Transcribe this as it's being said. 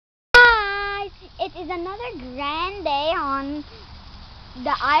it is another grand day on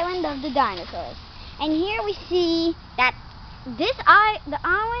the island of the dinosaurs. And here we see that the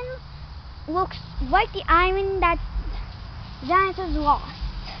island looks like the island that the dinosaurs lost.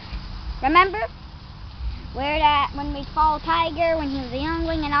 Remember? When we followed Tiger when he was a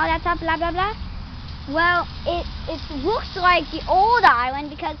youngling and all that stuff, blah blah blah. Well, it looks like the old island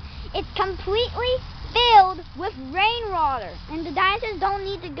because it's completely filled with rainwater, and the dinosaurs don't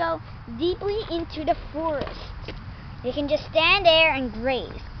need to go deeply into the forest. They can just stand there and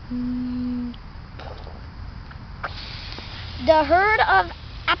graze. The herd of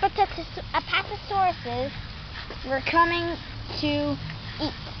apatosauruses were coming to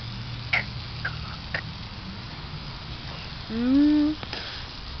eat.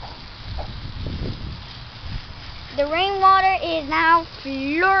 The rainwater is now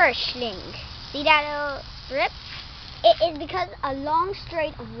flourishing. See that little strip? It is because a long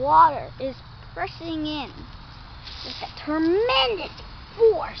strait of water is pressing in with a tremendous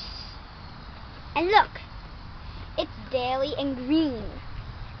force. And look, it's daily and green.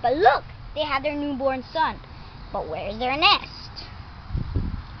 But look, they have their newborn son. But where's their nest?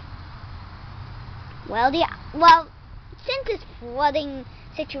 Well, since this flooding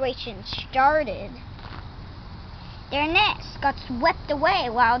situation started, their nest got swept away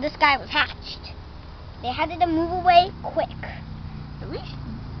while this guy was hatched. They had to move away quick. At least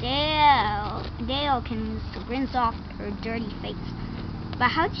Dale can rinse off her dirty face. But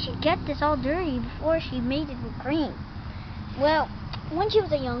how did she get this all dirty before she made it green? Well, when she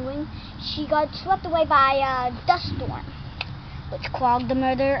was a youngling, she got swept away by a dust storm, which clogged the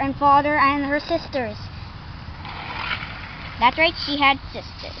mother and father and her sisters. That's right, she had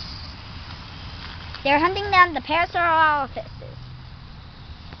sisters. They're hunting down the Parasaurolophuses.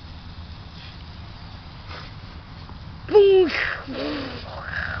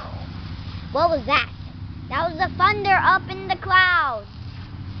 What was that? That was the thunder up in the clouds.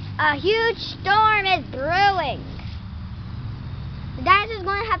 A huge storm is brewing. The dinosaurs are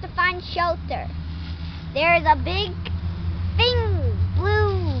going to have to find shelter. There's a big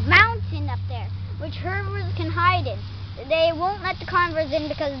blue mountain up there, which herbivores can hide in. They won't let the carnivores in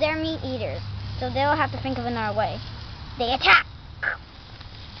because they're meat eaters. So they'll have to think of another way. They attack.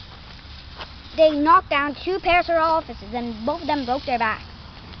 They knocked down 2 Parasaurolophuses and both of them broke their backs.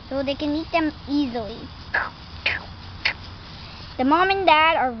 So they can eat them easily. The mom and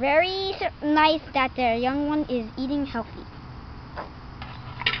dad are very nice that their young one is eating healthy.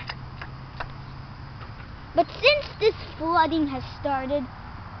 But since this flooding has started,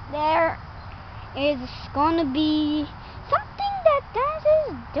 there is going to be something that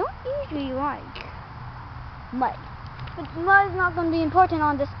dinosaurs don't usually like. Mud. But mud is not going to be important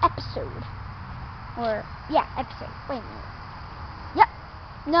on this episode. Or, yeah, episode. Wait a minute. Yep.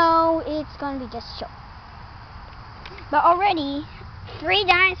 No, it's going to be just show. But already, 3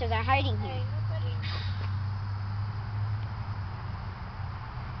 dinosaurs are hiding here.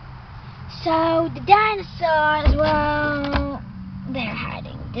 So, the dinosaurs, well, they're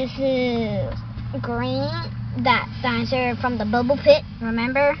hiding. This is Green, that dinosaur from the bubble pit,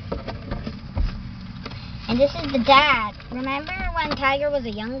 remember? And this is the dad. Remember when Tiger was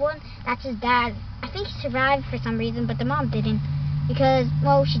a young one? That's his dad. I think he survived for some reason, but the mom didn't. Because,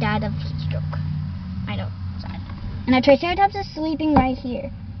 well, she died of heat stroke. I know. Sad. And a Triceratops is sleeping right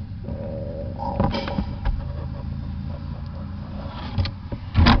here.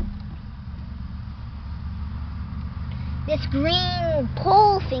 This green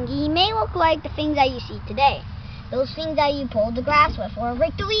pole thingy may look like the things that you see today. Those things that you pull the grass with or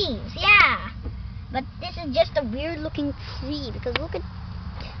rake the leaves, yeah. But this is just a weird looking tree because look at...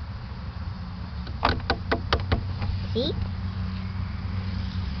 See?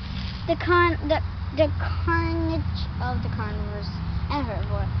 The carnage of the carnivores and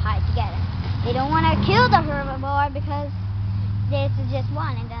herbivore hide together. They don't want to kill the herbivore because this is just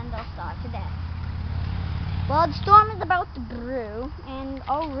one and then they'll starve to death. Well, the storm is about to brew, and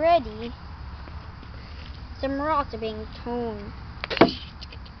already some rocks are being torn.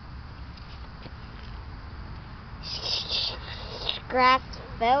 Scraps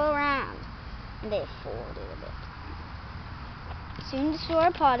fell around, and they folded a bit. Soon the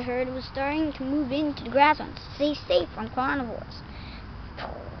sauropod herd was starting to move into the grasslands to stay safe from carnivores.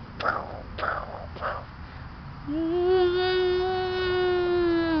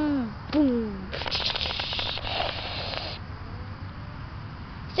 Boom.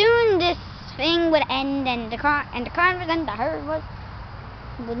 Soon this thing would end, and the carnivores and the herbivores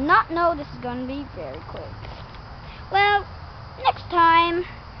would not know this is going to be very quick. Well, next time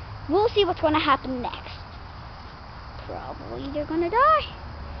we'll see what's going to happen next. Probably they're going to die.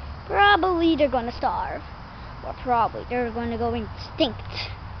 probably they're gonna starve. Or probably they're gonna go extinct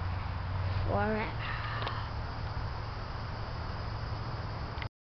forever.